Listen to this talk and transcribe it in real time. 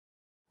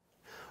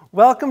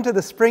Welcome to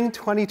the Spring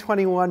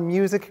 2021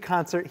 music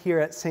concert here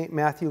at St.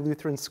 Matthew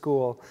Lutheran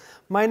School.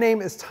 My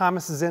name is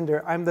Thomas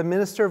Zinder. I'm the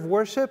Minister of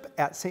Worship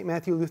at St.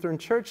 Matthew Lutheran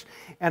Church,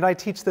 and I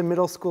teach the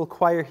middle school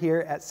choir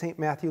here at St.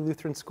 Matthew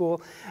Lutheran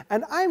School.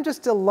 And I'm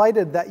just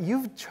delighted that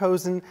you've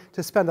chosen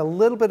to spend a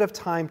little bit of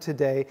time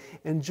today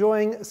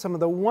enjoying some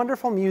of the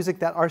wonderful music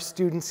that our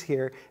students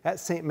here at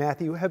St.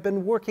 Matthew have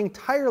been working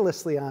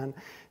tirelessly on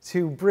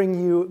to bring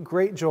you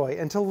great joy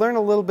and to learn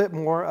a little bit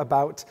more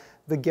about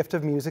the gift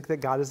of music that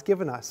God has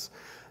given us.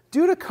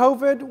 Due to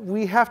COVID,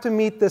 we have to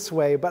meet this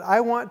way, but I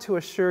want to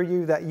assure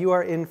you that you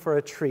are in for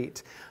a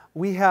treat.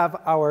 We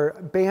have our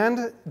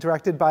band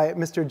directed by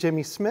Mr.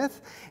 Jimmy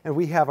Smith, and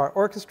we have our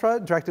orchestra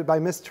directed by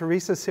Miss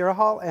Teresa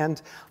Sirahal,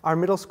 and our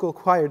middle school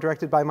choir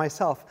directed by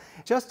myself.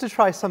 Just to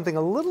try something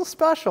a little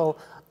special,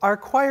 our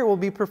choir will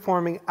be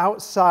performing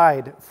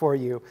outside for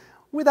you,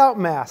 without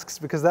masks,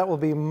 because that will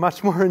be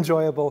much more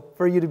enjoyable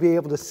for you to be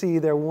able to see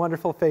their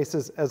wonderful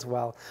faces as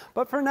well.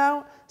 But for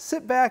now,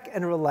 sit back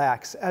and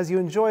relax as you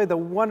enjoy the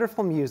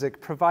wonderful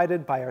music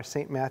provided by our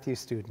St. Matthew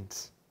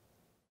students.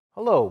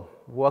 Hello,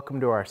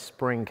 welcome to our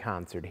spring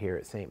concert here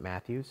at St.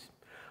 Matthew's.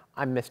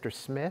 I'm Mr.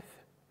 Smith.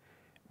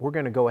 We're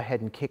going to go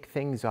ahead and kick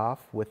things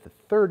off with the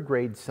third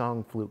grade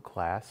song flute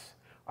class.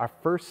 Our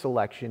first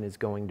selection is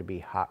going to be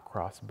Hot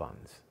Cross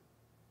Buns.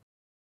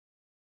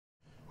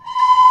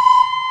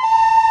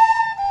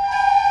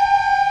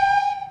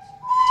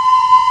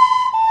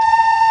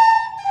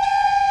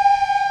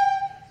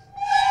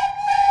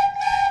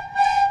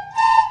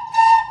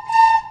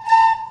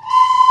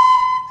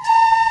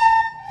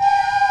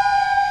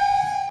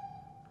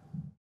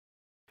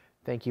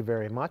 Thank you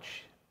very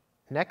much.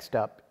 Next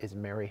up is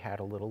Mary Had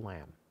a Little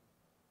Lamb.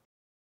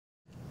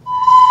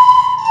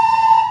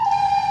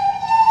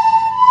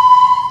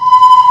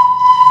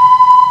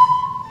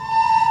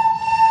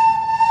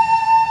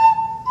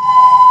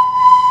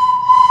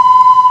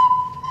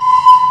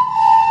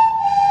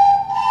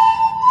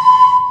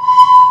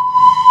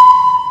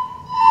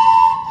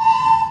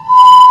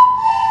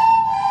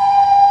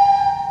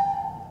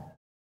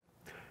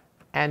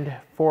 And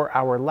for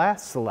our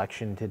last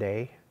selection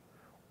today,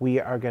 we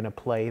are going to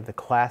play the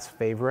class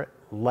favorite,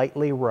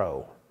 Lightly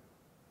Row.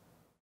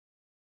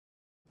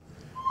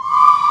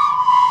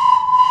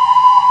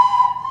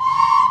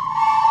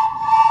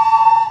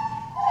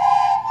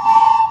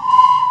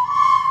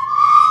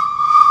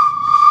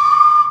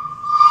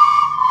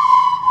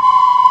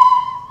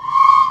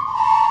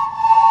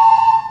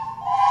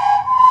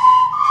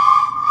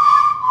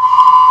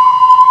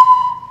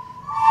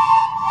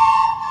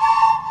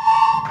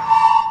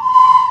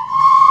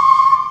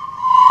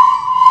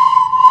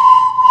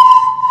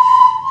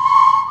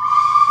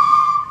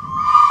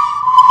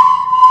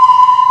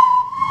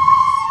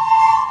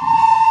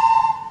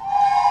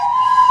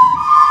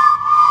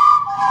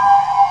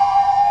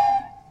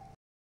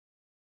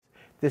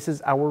 This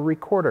is our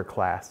recorder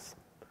class.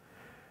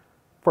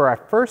 For our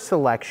first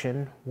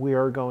selection, we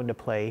are going to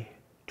play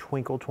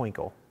Twinkle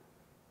Twinkle.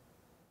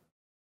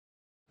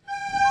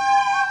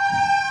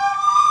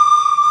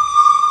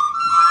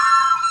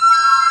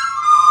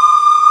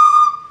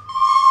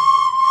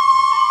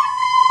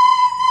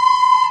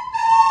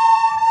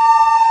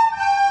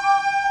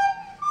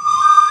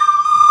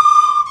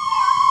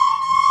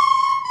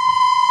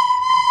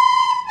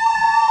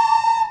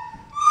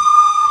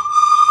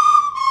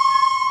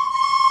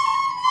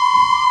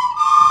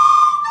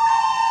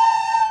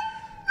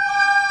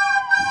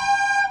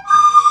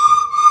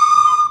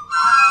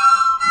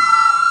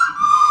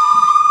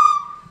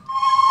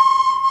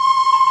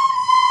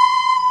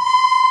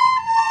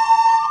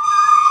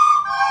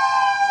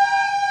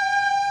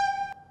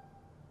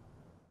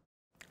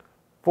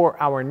 For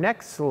our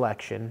next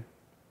selection,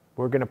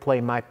 we're going to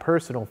play my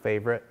personal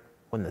favorite,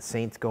 When the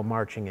Saints Go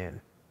Marching In.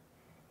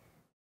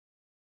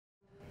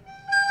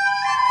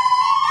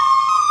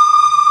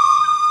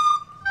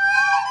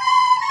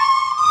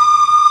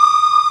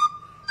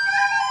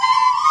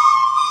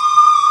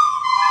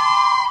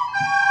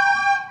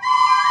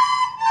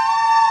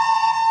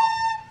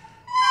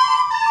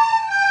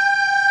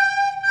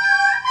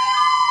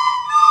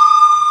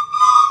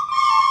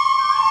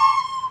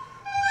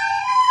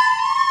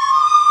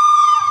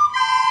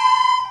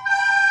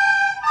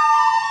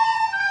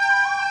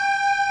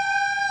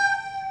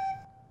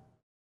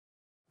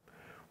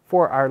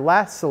 For our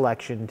last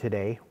selection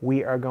today,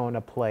 we are going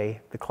to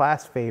play the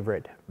class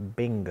favorite,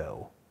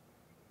 Bingo.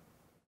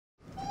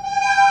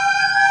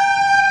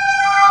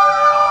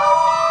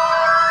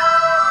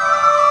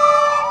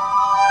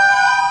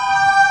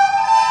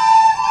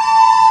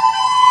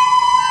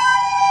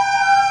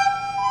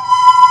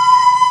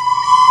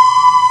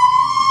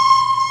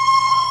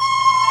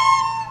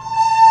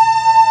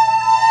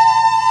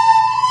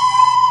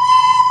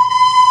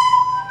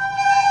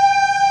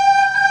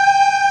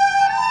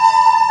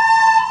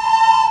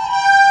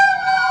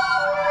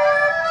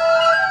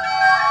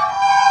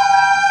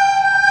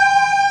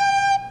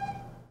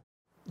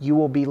 You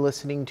will be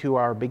listening to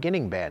our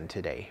beginning band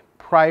today.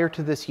 Prior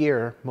to this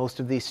year, most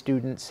of these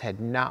students had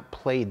not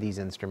played these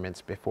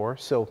instruments before,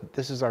 so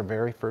this is our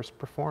very first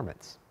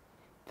performance.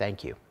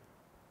 Thank you.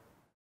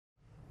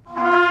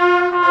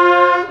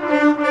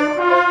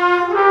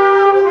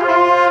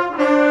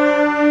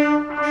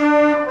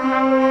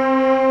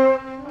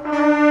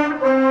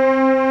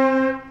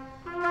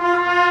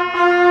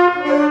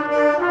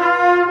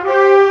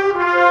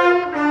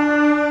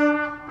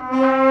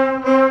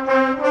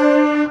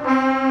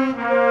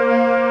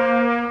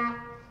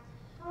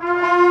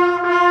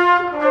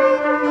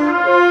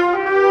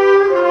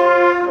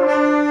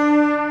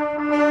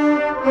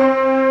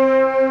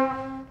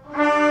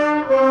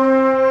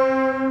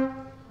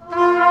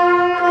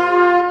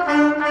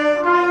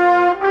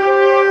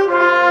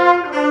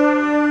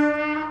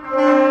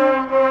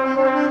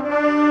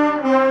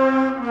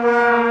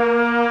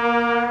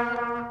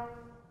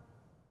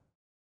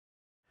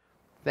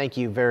 Thank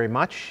you very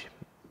much.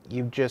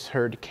 You've just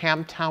heard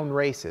Camptown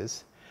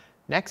Races.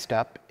 Next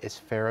up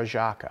is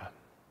Farajaka.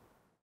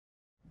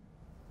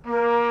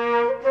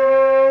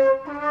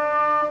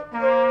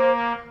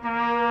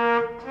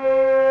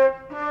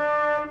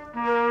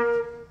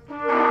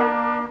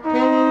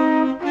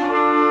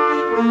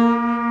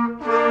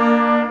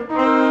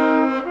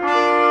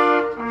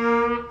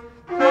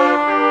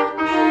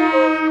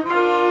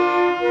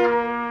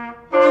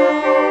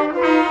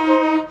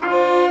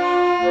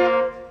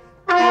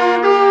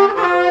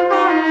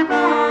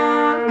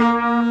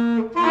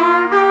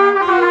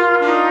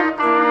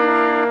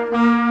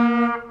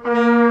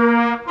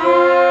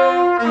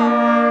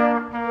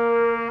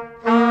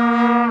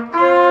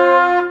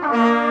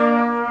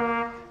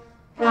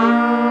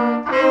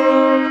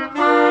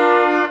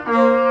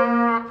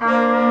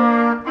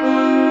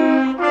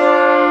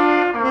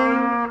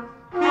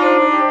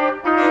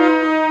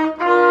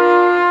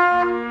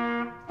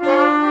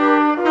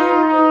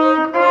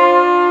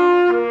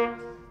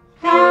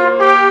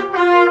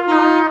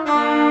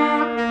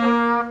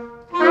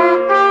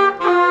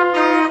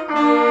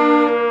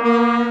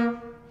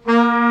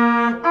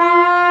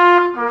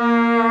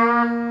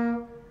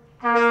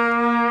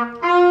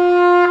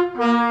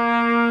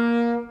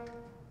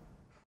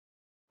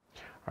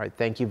 All right,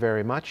 thank you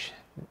very much.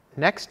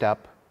 Next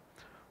up,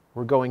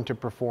 we're going to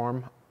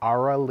perform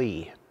Ara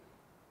Lee.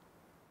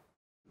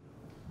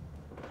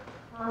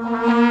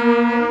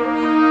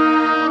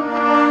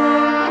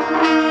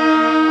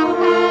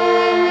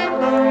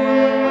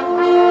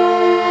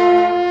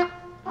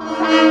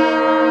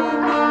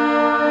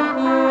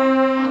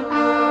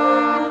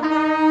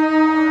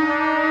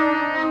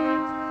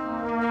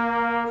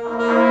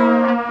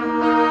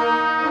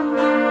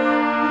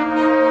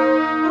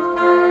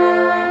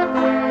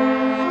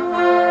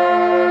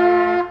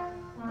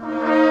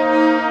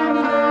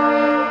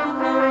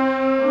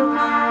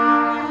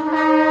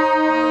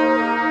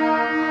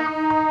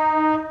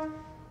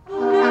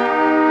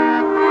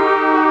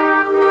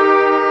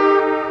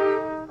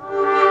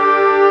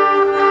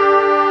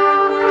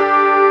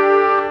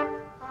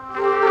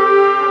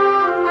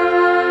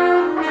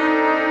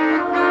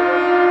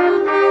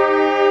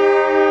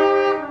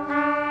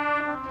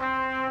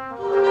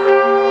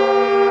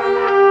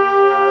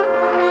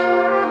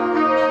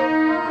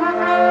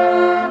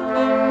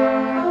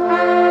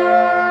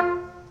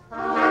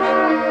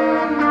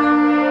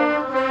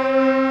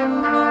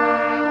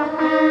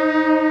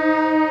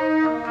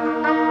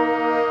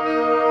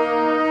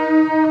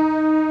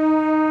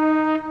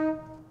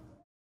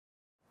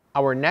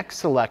 Our next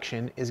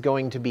selection is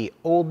going to be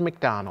Old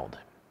MacDonald.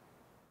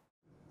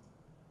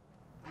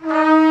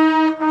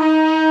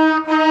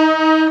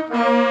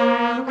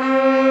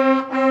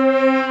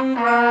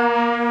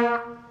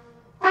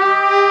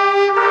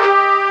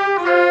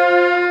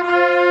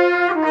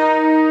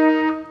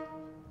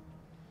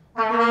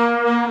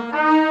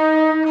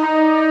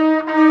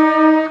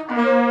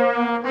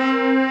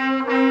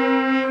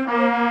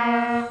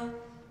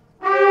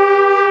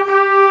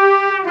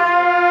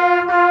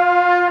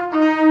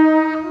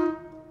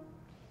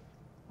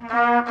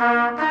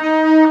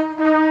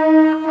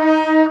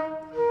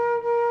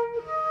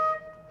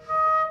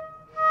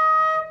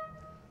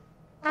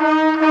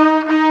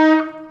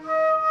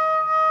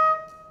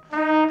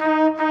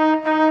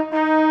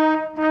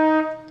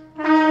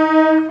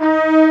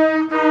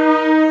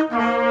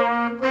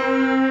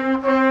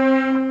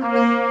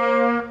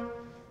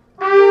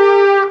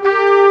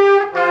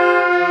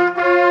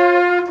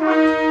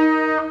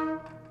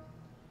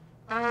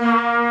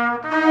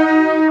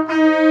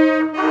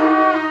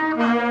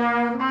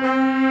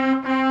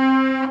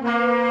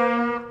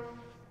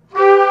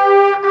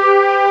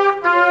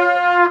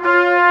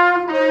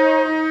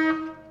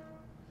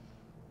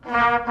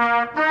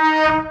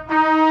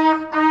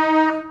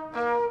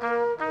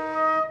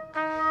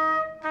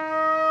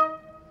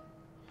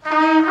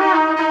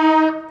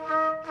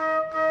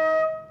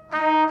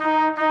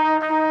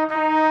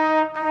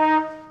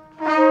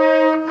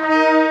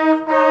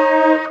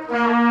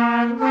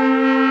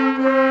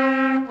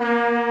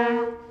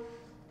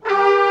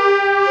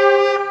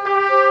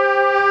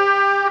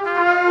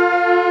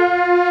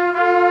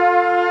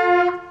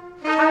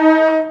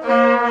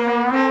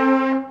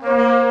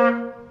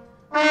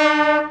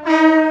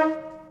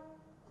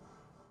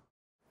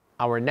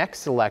 Our next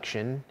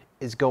selection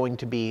is going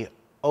to be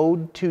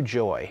Ode to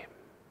Joy.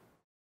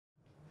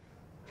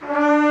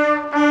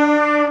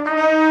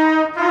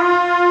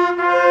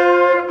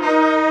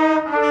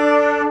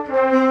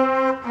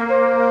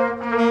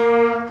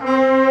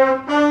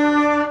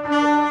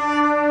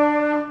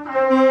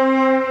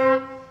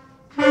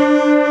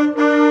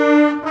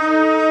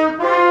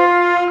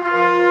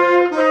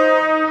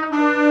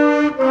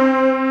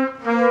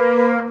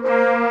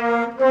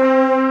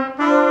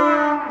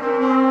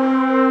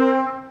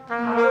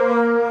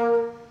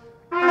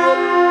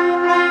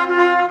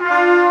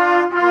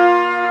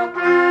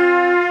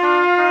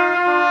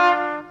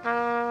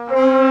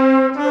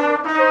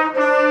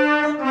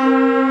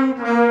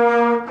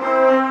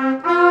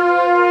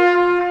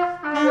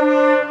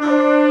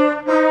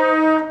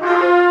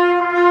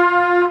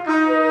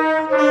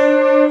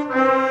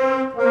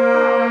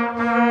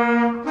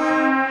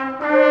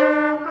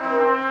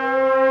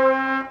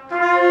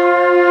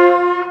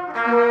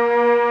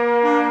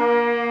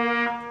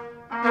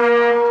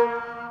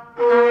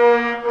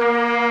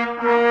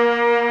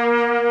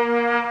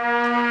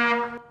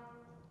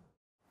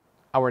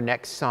 Our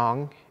next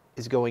song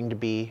is going to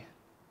be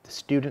the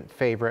student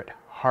favorite,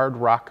 Hard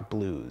Rock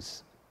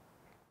Blues.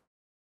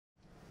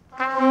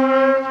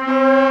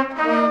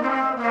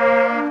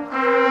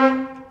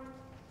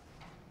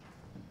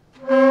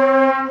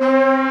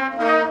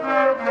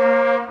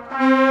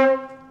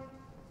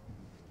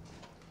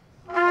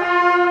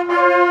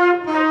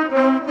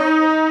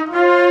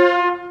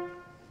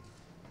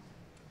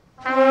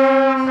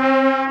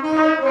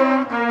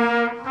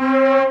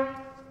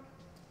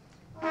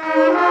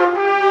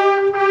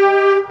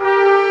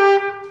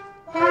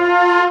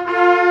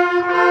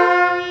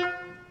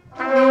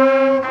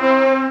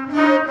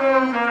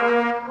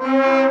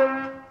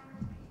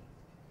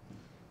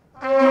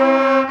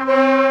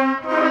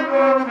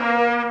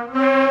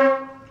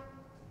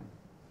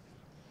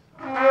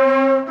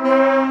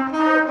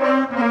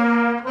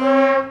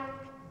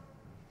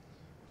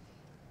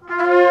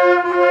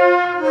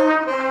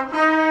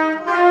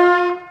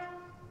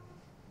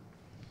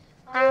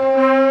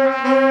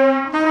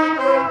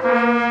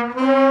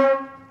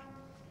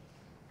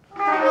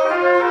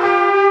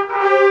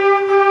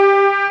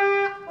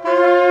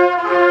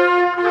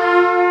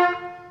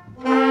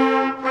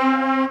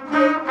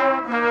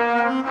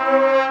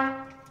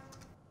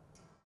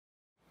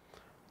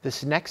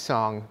 This next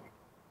song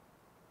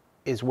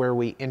is where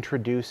we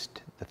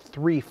introduced the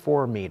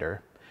 3/4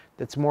 meter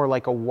that's more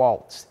like a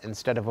waltz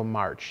instead of a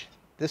march.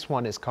 This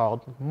one is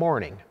called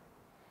Morning.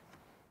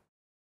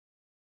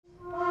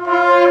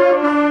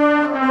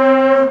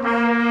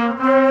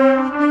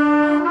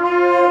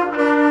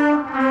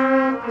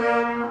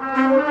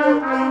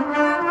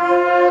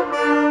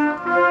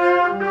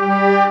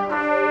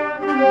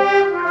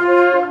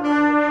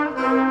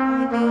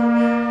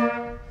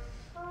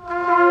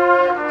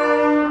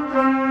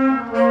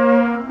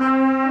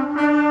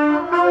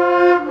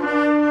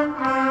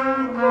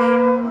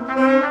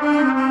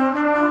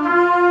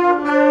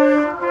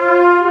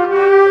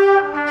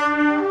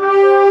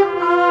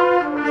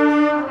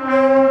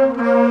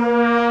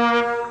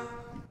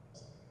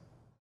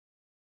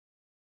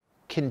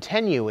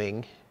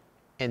 Continuing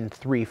in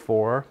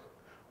 3/4,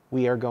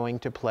 we are going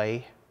to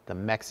play the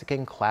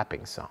Mexican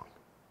clapping song.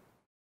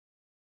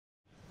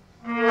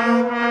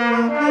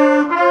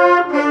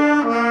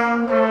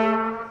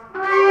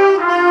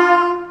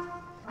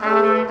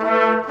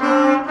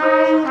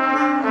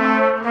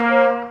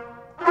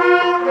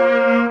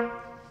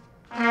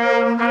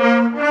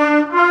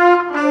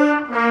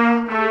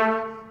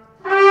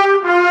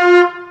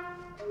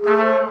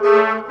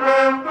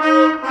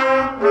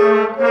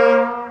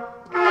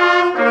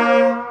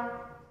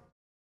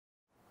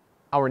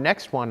 Our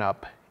next one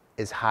up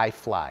is High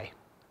Fly.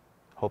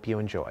 Hope you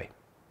enjoy.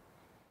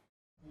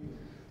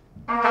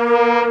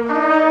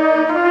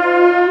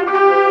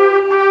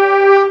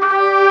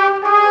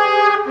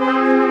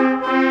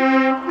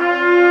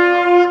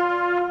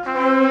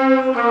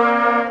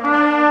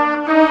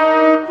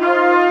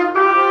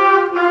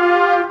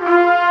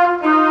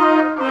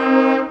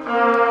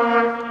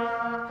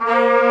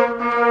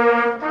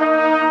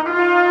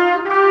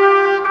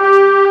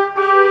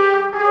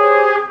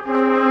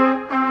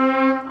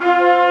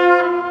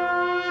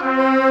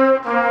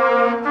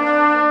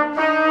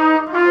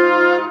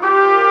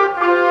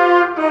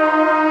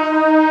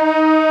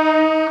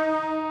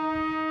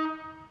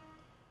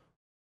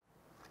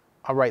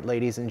 All right,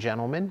 ladies and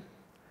gentlemen,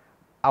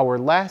 our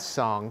last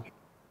song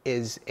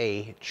is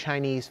a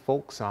Chinese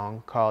folk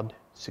song called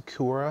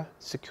Sakura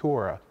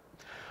Sakura.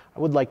 I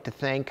would like to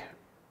thank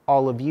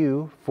all of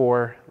you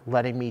for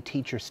letting me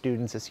teach your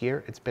students this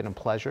year. It's been a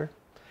pleasure,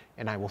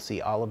 and I will see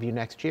all of you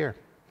next year.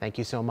 Thank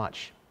you so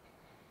much.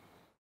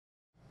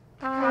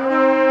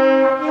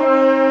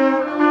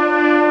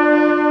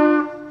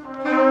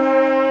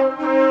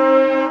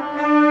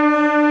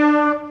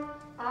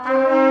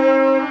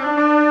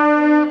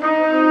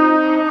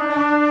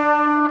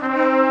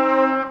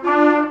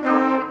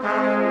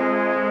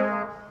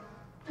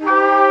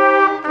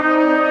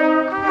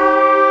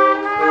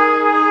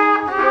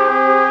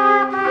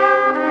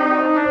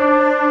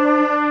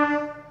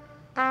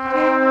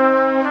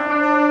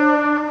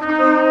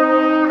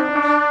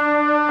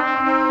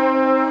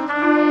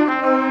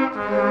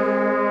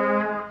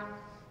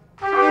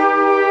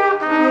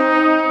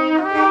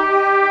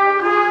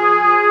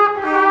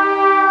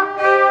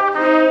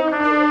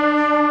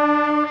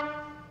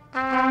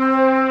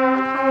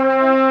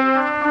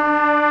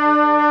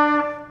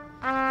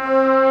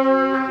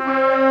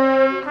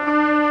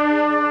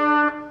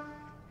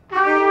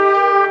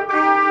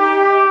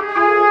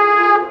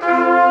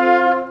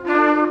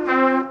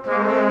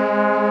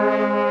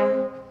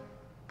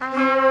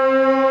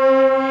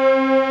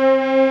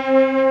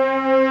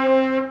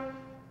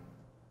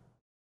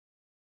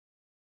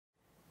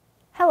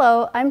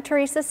 I'm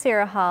Teresa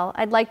Sirahal.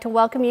 I'd like to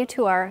welcome you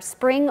to our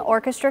spring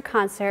orchestra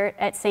concert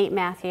at St.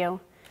 Matthew.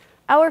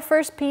 Our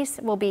first piece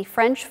will be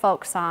French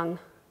folk song.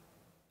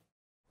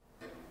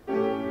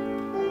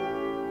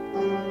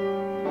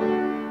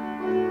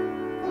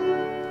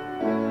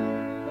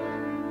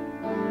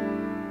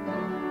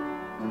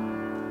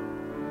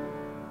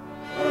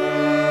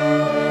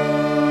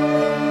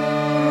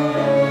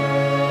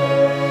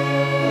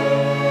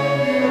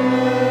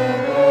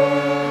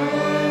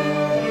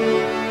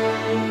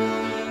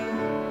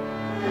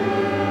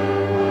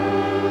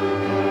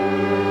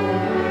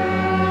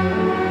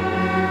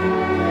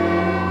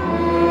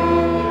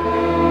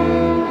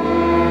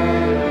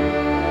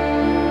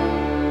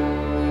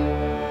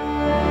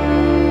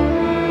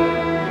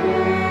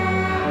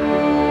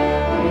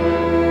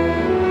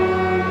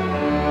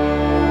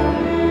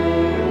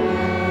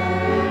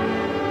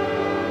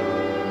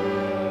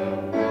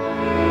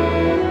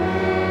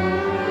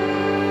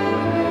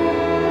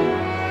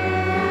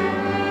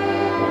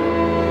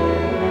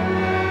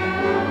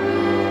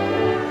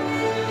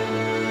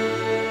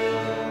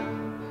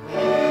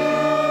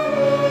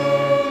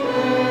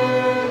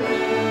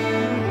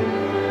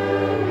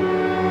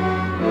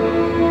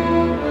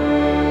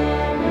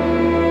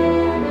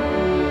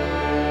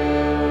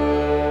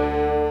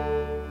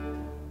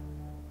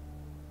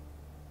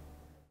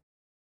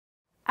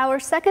 Our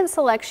second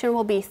selection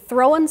will be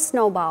Throwin'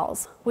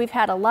 Snowballs. We've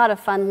had a lot of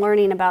fun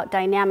learning about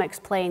dynamics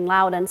playing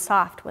loud and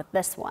soft with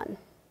this one.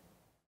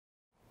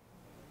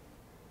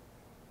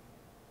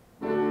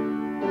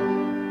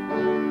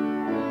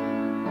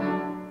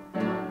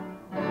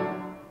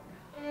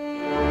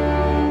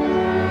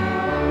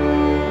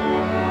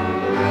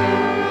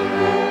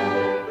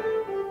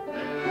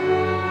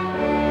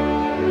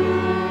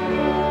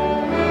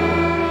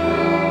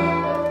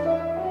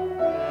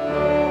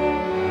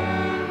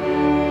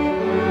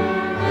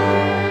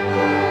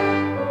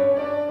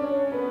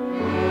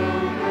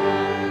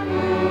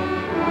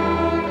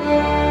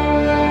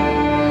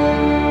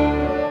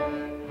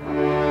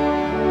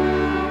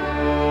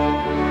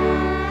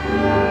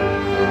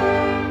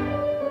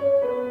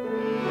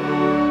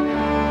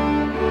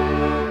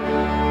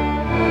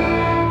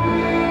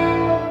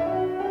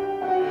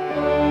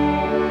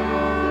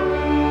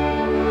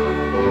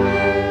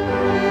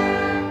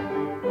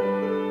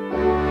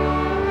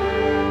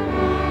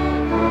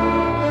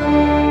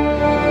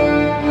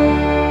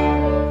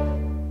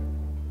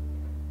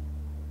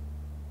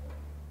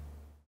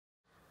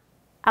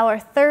 Our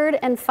third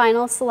and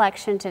final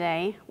selection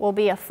today will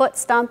be a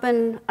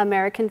foot-stomping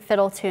American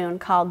fiddle tune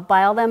called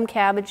Bile Them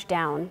Cabbage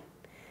Down.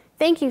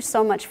 Thank you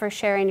so much for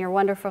sharing your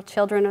wonderful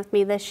children with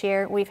me this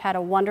year. We've had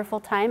a wonderful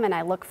time and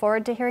I look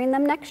forward to hearing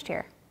them next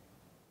year.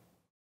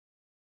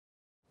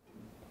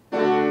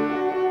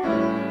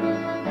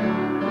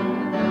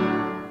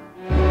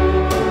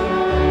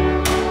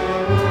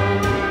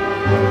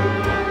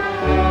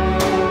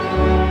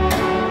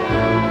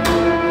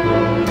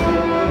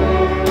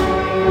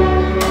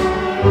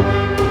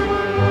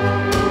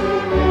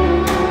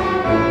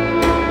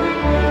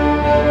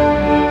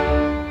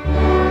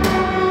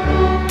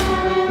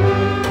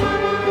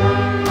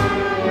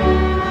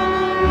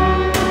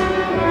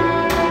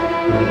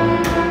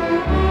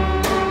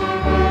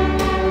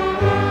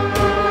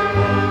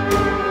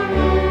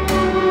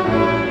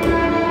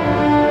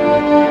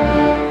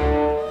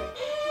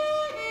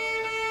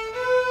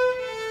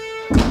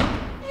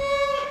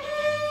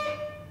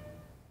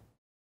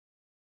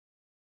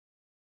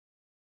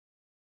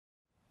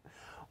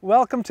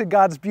 Welcome to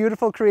God's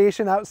beautiful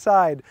creation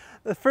outside.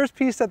 The first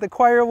piece that the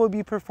choir will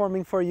be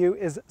performing for you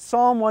is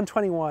Psalm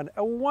 121,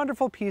 a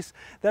wonderful piece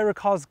that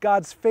recalls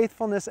God's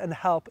faithfulness and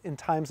help in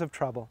times of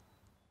trouble.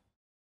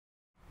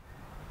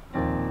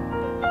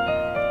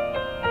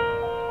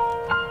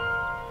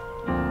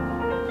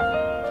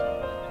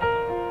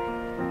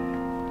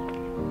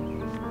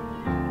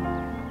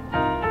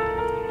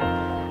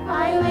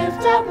 I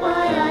lift up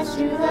my eyes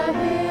to the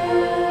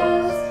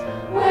hills.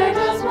 Where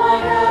does my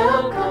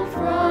help come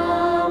from?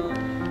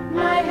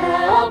 My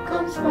help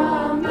comes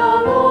from the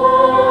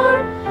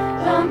Lord,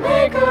 the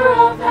maker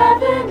of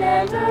heaven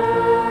and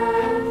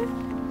earth.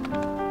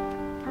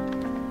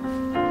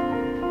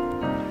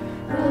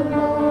 The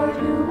Lord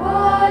who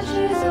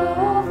watches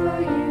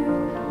over you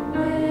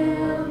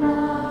will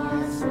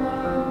not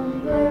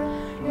slumber.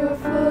 Your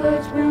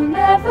foot will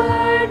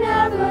never,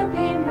 never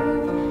be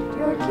moved.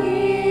 Your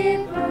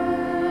keeper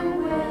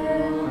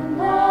will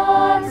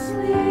not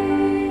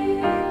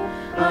sleep.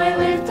 I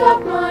lift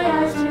up my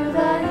eyes to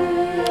the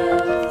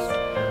hills.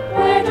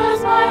 Where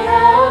does my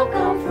help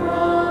come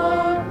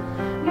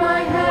from? My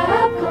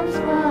help comes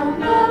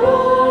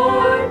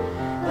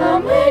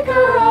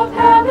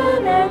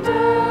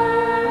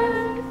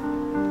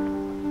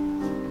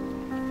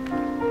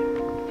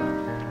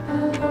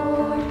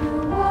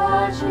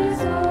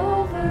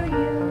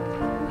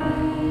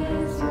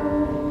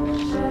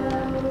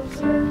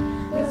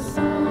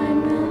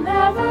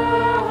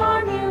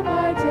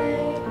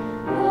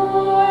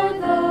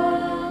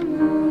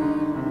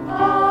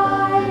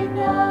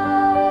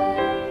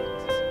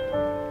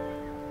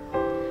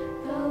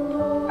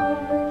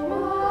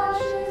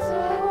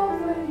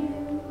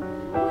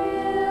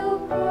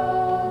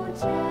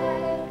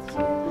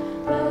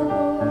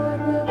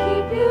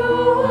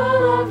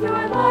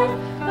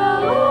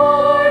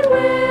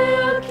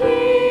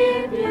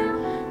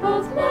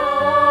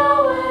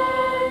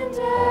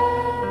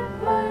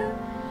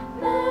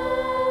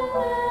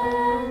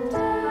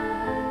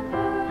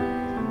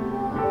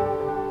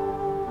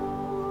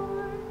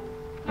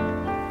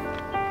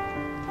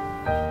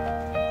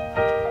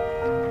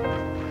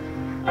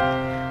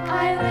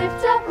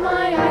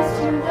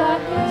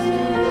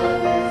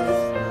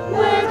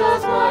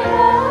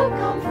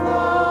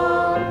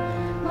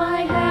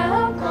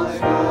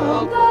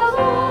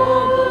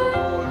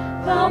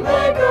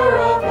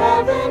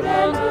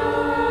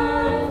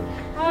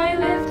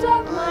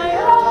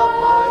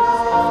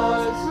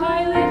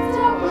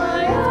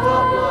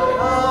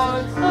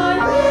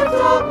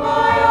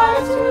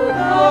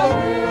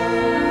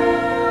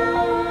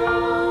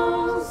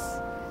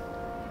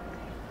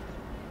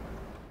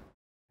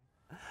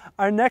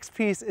Our next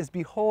piece is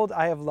Behold,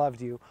 I Have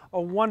Loved You,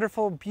 a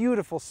wonderful,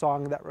 beautiful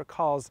song that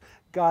recalls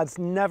God's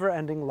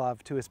never-ending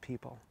love to his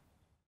people.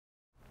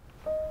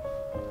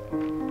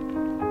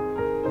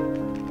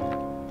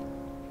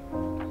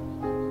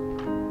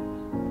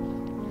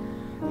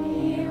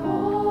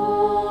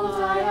 Behold,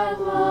 I have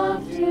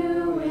loved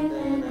you with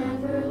an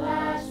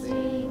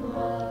everlasting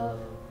love,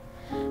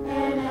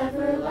 an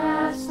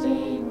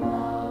everlasting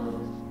love,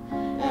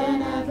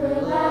 an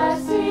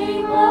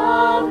everlasting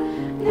love.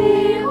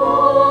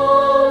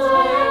 Behold,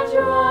 I have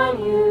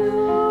drawn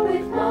you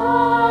with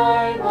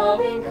my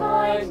loving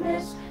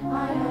kindness.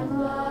 I have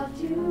loved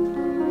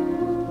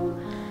you.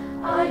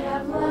 I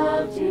have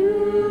loved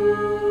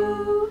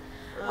you.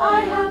 I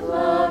have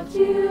loved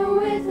you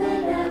with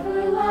an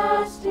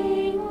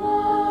everlasting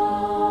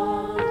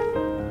love.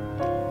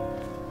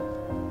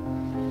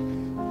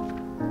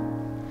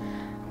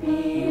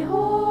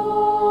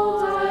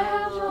 Behold, I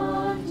have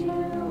loved you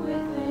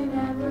with an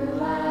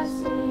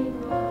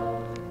everlasting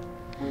love,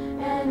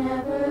 an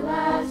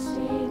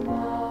everlasting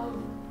love,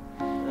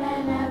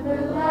 an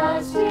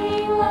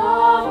everlasting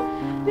love.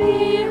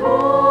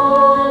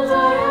 Behold,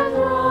 I have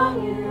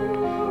drawn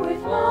you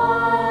with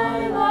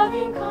my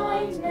loving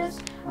kindness.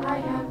 I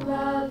have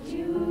loved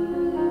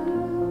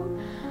you.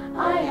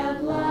 I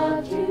have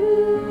loved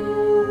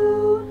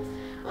you.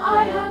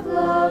 I have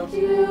loved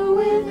you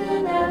with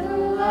an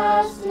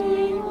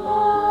everlasting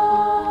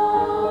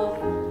love.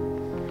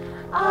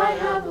 I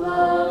have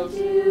loved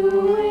you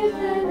with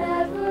an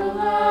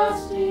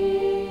everlasting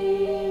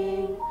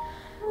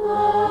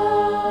love.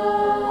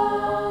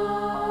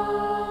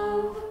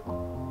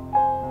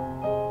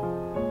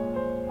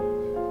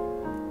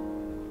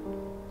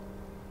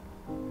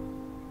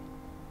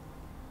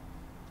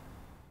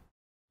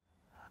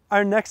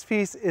 Our next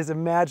piece is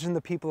Imagine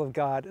the People of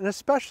God, an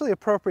especially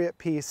appropriate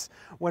piece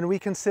when we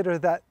consider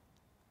that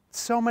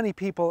so many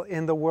people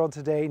in the world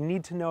today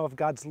need to know of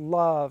God's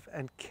love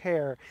and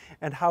care,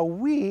 and how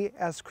we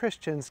as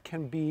Christians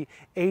can be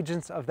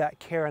agents of that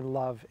care and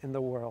love in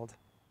the world.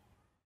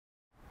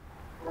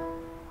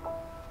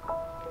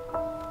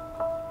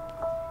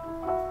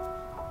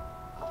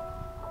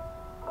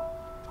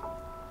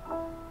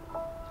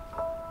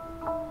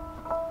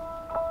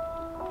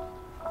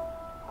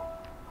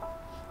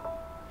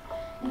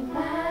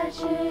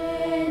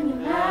 Imagine,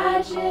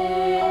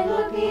 imagine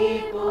the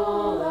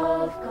people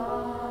of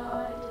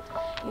God.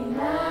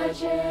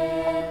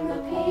 Imagine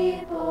the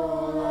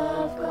people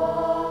of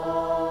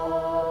God.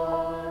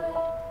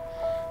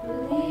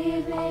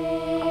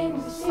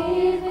 Believing,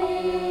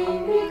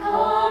 receiving,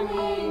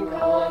 becoming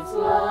God's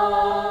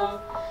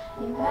love.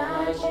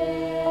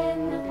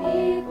 Imagine the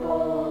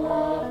people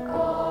of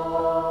God.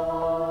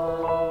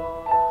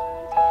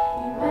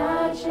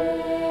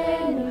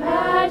 Imagine,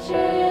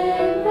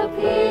 imagine the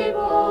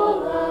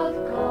people of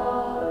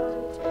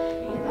God.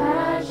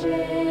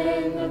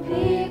 Imagine the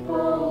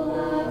people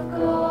of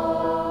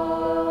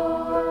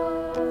God.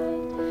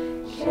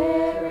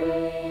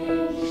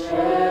 Sharing,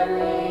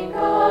 sharing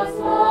God's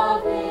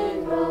love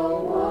in the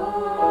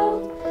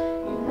world.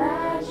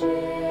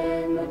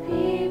 Imagine the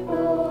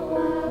people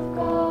of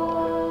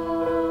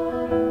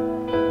God.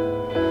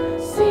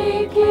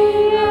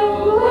 Seeking the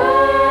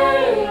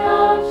way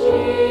of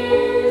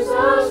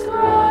Jesus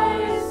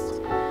Christ.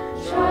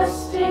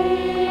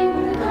 Trusting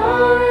the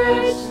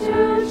courage to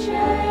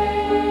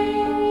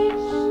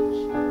change,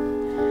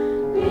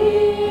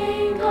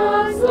 being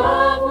God's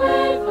love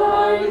with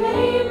our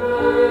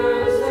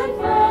neighbors and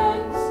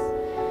friends.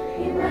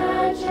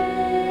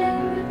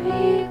 Imagine the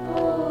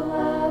people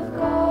of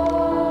God.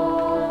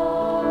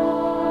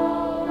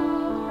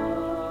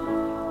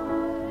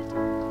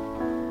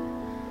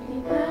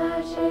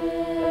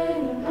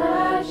 Imagine,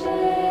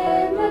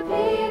 imagine the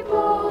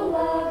people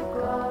of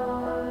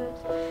God.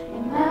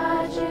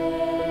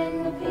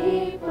 Imagine the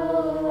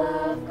people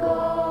of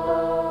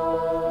God.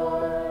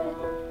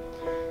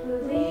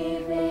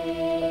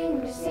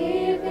 Believing,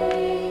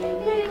 receiving,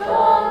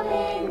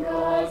 becoming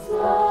God's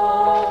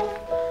love.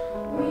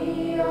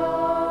 We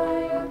are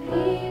your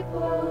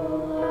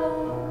people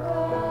of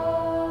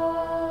God.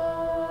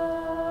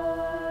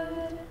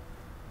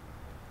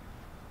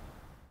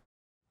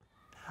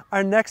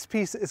 Our next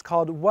piece is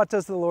called What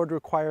Does the Lord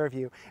Require of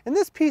You? And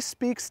this piece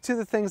speaks to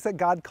the things that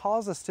God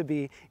calls us to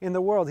be in the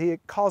world. He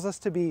calls us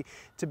to be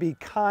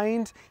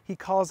kind. He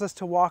calls us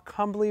to walk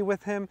humbly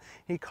with him.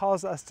 He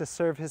calls us to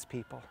serve his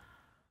people.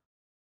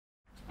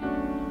 What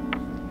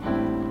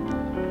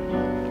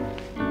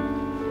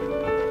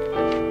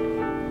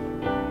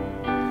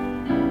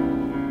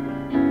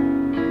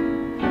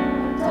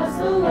does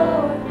the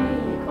Lord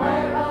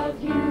require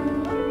of you?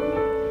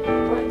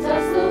 What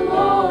does the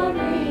Lord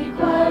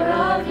require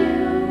of you?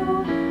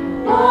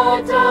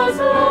 What does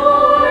the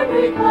Lord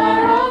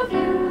require of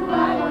you?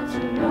 I want to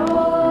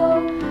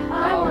know.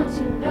 I want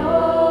to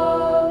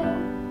know.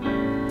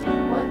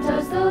 What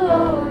does the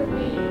Lord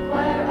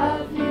require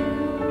of you?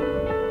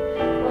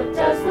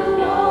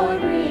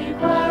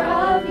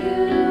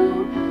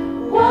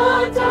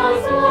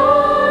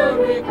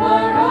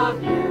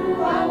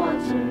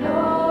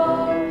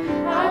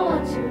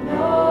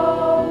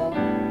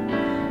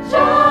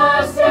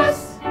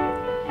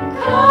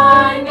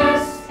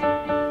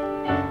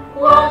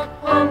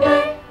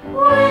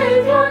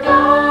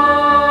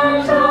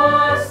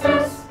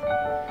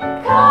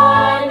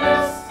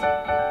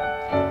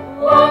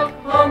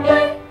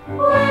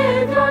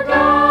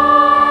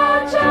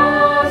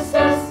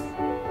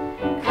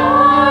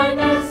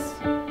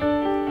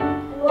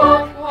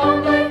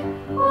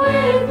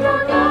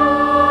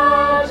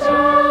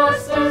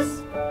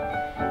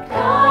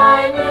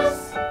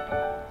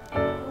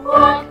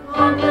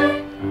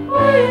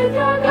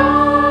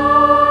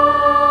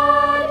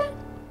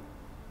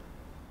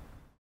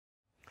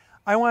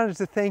 I wanted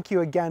to thank you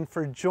again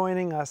for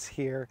joining us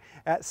here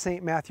at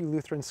St. Matthew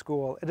Lutheran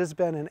School. It has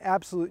been an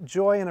absolute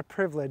joy and a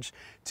privilege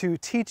to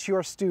teach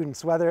your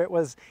students, whether it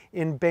was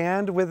in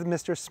band with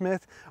Mr.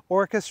 Smith,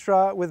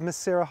 orchestra with Miss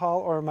Sarah Hall,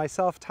 or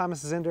myself,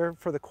 Thomas Zinder,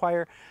 for the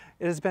choir.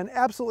 It has been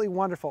absolutely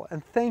wonderful,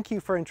 and thank you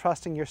for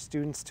entrusting your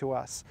students to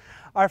us.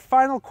 Our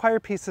final choir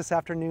piece this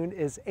afternoon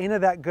is Ain't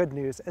That Good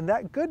News, and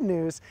that good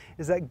news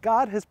is that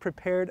God has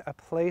prepared a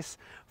place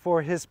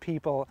for His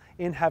people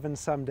in heaven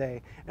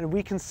someday, and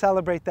we can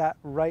celebrate that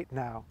right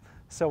now.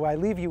 So I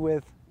leave you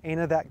with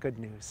Ain't That Good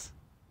News.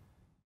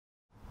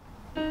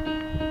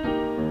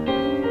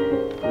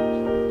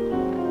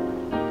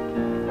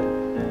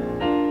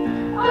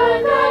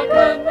 I've got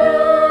good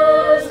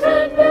news,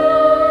 good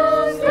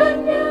news,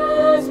 good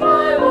news,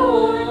 my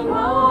Lord,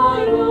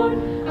 my Lord.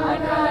 I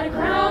got a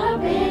crown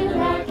up in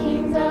that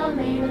kingdom,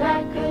 ain't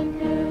that good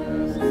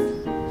news?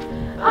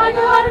 I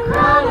got a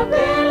crown up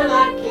in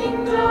that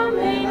kingdom,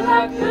 ain't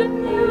that good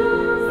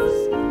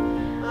news?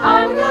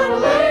 I'm gonna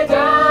lay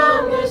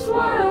down this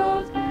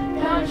world,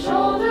 gonna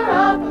shoulder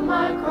up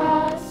my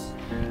cross,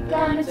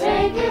 gonna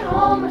take it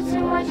home to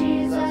my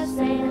Jesus,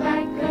 ain't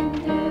that good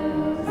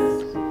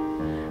news?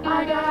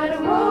 I gotta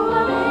roll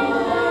up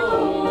into that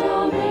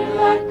kingdom, ain't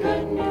that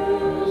good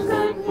news,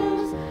 good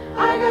news.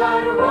 I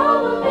gotta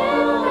roll up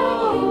into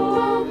that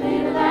kingdom,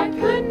 ain't that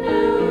good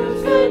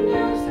news, good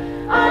news.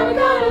 I'm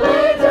gonna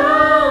lay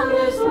down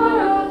this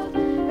world,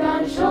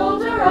 gonna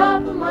shoulder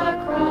up my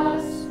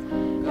cross,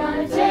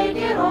 gonna take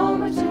it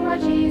home to my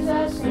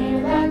Jesus,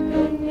 ain't that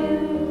good news.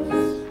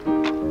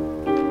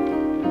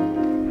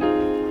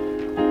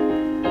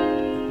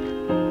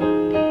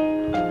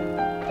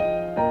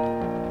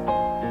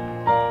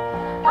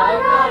 I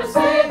gotta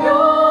say